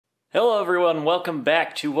Hello everyone, welcome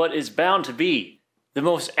back to what is bound to be the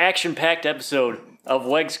most action-packed episode of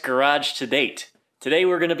WEGS Garage to date. Today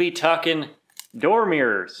we're going to be talking door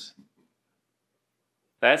mirrors.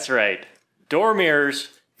 That's right, door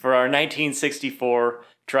mirrors for our 1964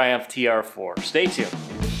 Triumph TR4. Stay tuned.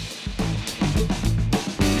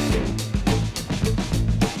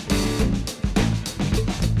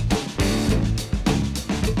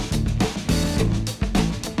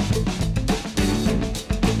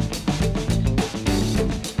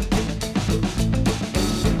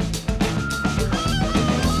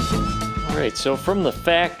 Alright, so from the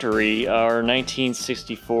factory, our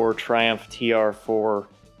 1964 Triumph TR4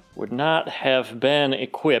 would not have been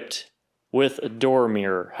equipped with a door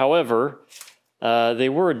mirror. However, they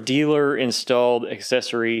were a dealer-installed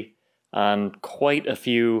accessory on quite a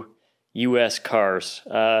few US cars.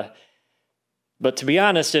 But to be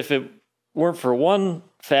honest, if it weren't for one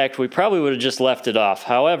fact, we probably would have just left it off.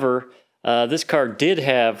 However, this car did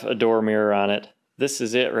have a door mirror on it. This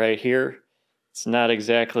is it right here. It's not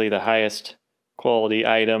exactly the highest quality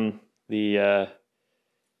item. The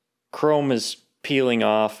chrome is peeling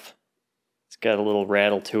off. It's got a little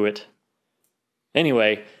rattle to it.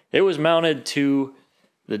 Anyway, it was mounted to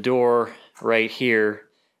the door right here,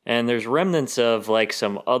 and there's remnants of like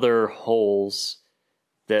some other holes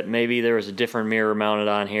that maybe there was a different mirror mounted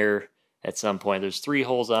on here at some point. There's 3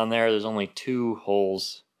 holes on there. There's only 2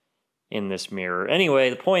 holes in this mirror. Anyway,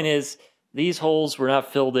 the point is these holes were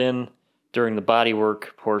not filled in during the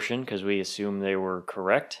bodywork portion because we assumed they were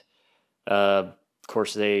correct. Of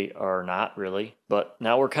course, they are not really, but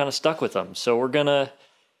now we're kind of stuck with them. So we're gonna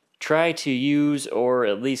try to use or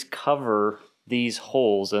at least cover these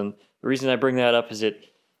holes. And the reason I bring that up is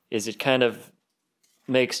it kind of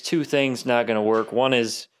makes 2 things not gonna work. One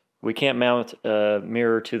is we can't mount a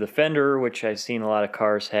mirror to the fender, which I've seen a lot of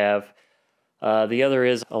cars have. The other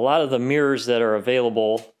is a lot of the mirrors that are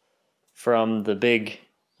available from the big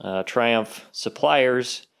Triumph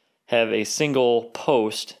suppliers have a single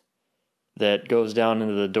post that goes down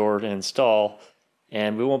into the door to install,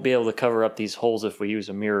 and we won't be able to cover up these holes if we use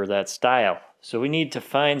a mirror that style. So we need to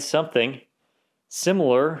find something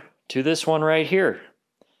similar to this one right here.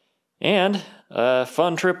 And a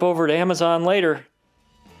fun trip over to Amazon later,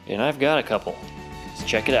 and I've got a couple. Let's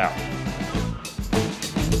check it out.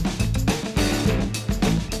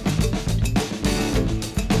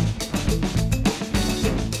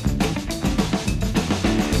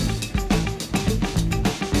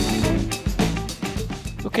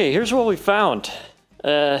 Okay, here's what we found.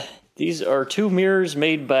 These are 2 mirrors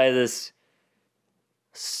made by this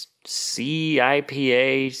CIPA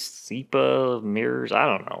mirrors. I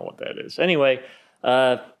don't know what that is. Anyway,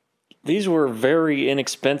 these were very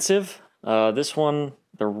inexpensive. This one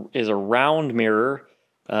is a round mirror,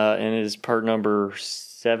 and it is part number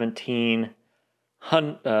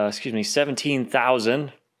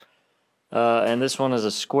 17,000. And this one is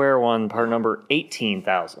a square one, part number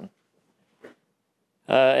 18,000.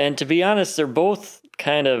 And to be honest, they're both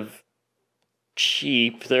kind of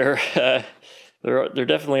cheap. They're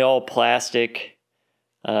definitely all plastic.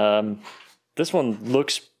 This one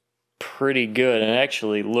looks pretty good, and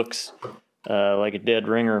actually looks like a dead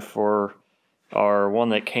ringer for our one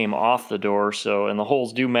that came off the door. So, and the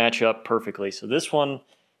holes do match up perfectly. So this one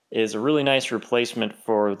is a really nice replacement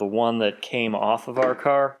for the one that came off of our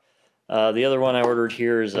car. The other one I ordered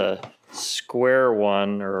here is a square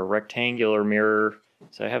one, or a rectangular mirror.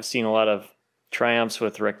 So I have seen a lot of Triumphs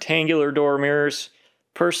with rectangular door mirrors.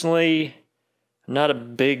 Personally, I'm not a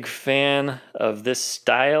big fan of this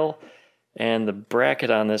style, and the bracket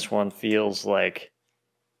on this one feels like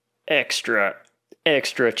extra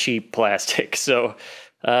cheap plastic. So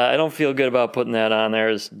I don't feel good about putting that on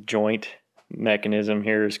there. This joint mechanism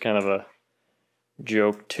here is kind of a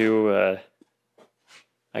joke too.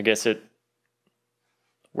 I guess it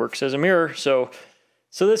works as a mirror, so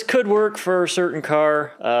this could work for a certain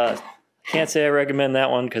car. Can't say I recommend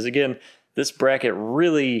that one because, again, this bracket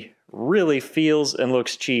really feels and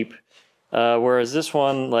looks cheap. Whereas this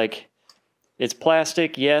one, like, it's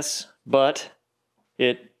plastic, yes, but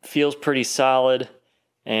it feels pretty solid.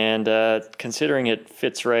 And considering it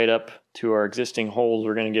fits right up to our existing holes,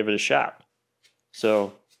 we're going to give it a shot.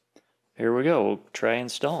 So here we go. We'll try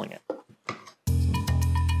installing it.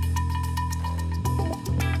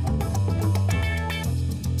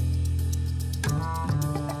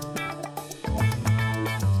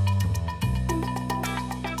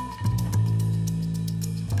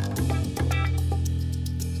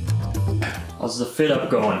 How's the fit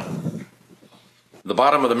up going? The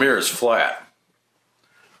bottom of the mirror is flat.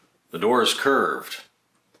 The door is curved.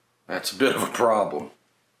 That's a bit of a problem.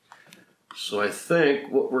 So I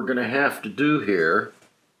think what we're going to have to do here,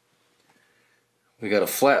 we got a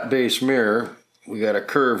flat base mirror, we got a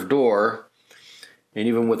curved door, and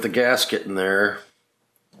even with the gasket in there,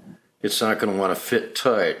 it's not going to want to fit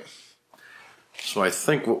tight. So I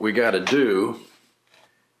think what we got to do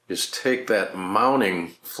is take that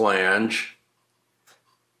mounting flange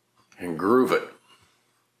and groove it.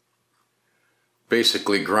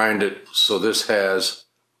 Basically grind it so this has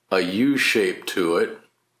a U shape to it,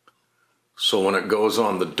 so when it goes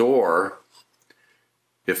on the door,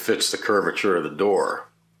 it fits the curvature of the door.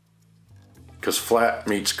 Because flat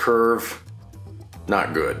meets curve,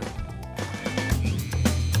 not good.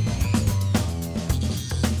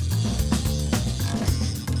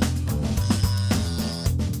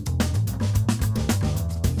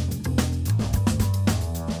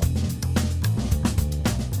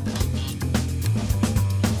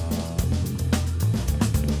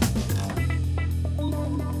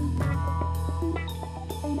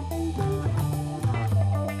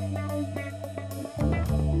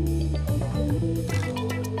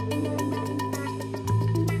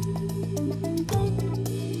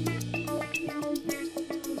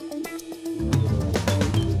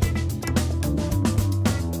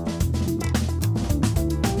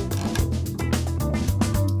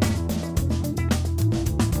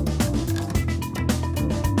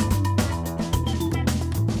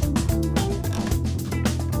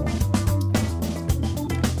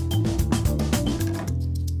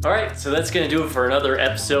 Alright, so that's going to do it for another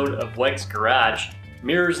episode of WEGS Garage.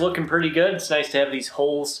 Mirror's looking pretty good. It's nice to have these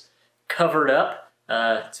holes covered up.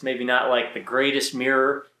 It's maybe not like the greatest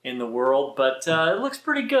mirror in the world, but it looks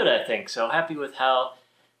pretty good, I think. So happy with how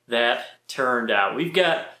that turned out. We've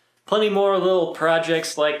got plenty more little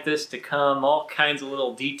projects like this to come, all kinds of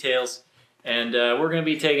little details, and we're going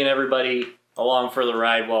to be taking everybody along for the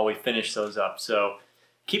ride while we finish those up. So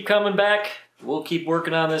keep coming back. We'll keep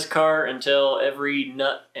working on this car until every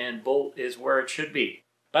nut and bolt is where it should be.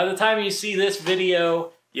 By the time you see this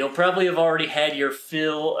video, you'll probably have already had your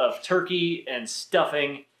fill of turkey and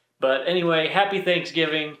stuffing. But anyway, happy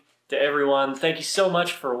Thanksgiving to everyone. Thank you so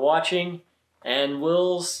much for watching, and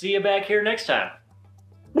we'll see you back here next time.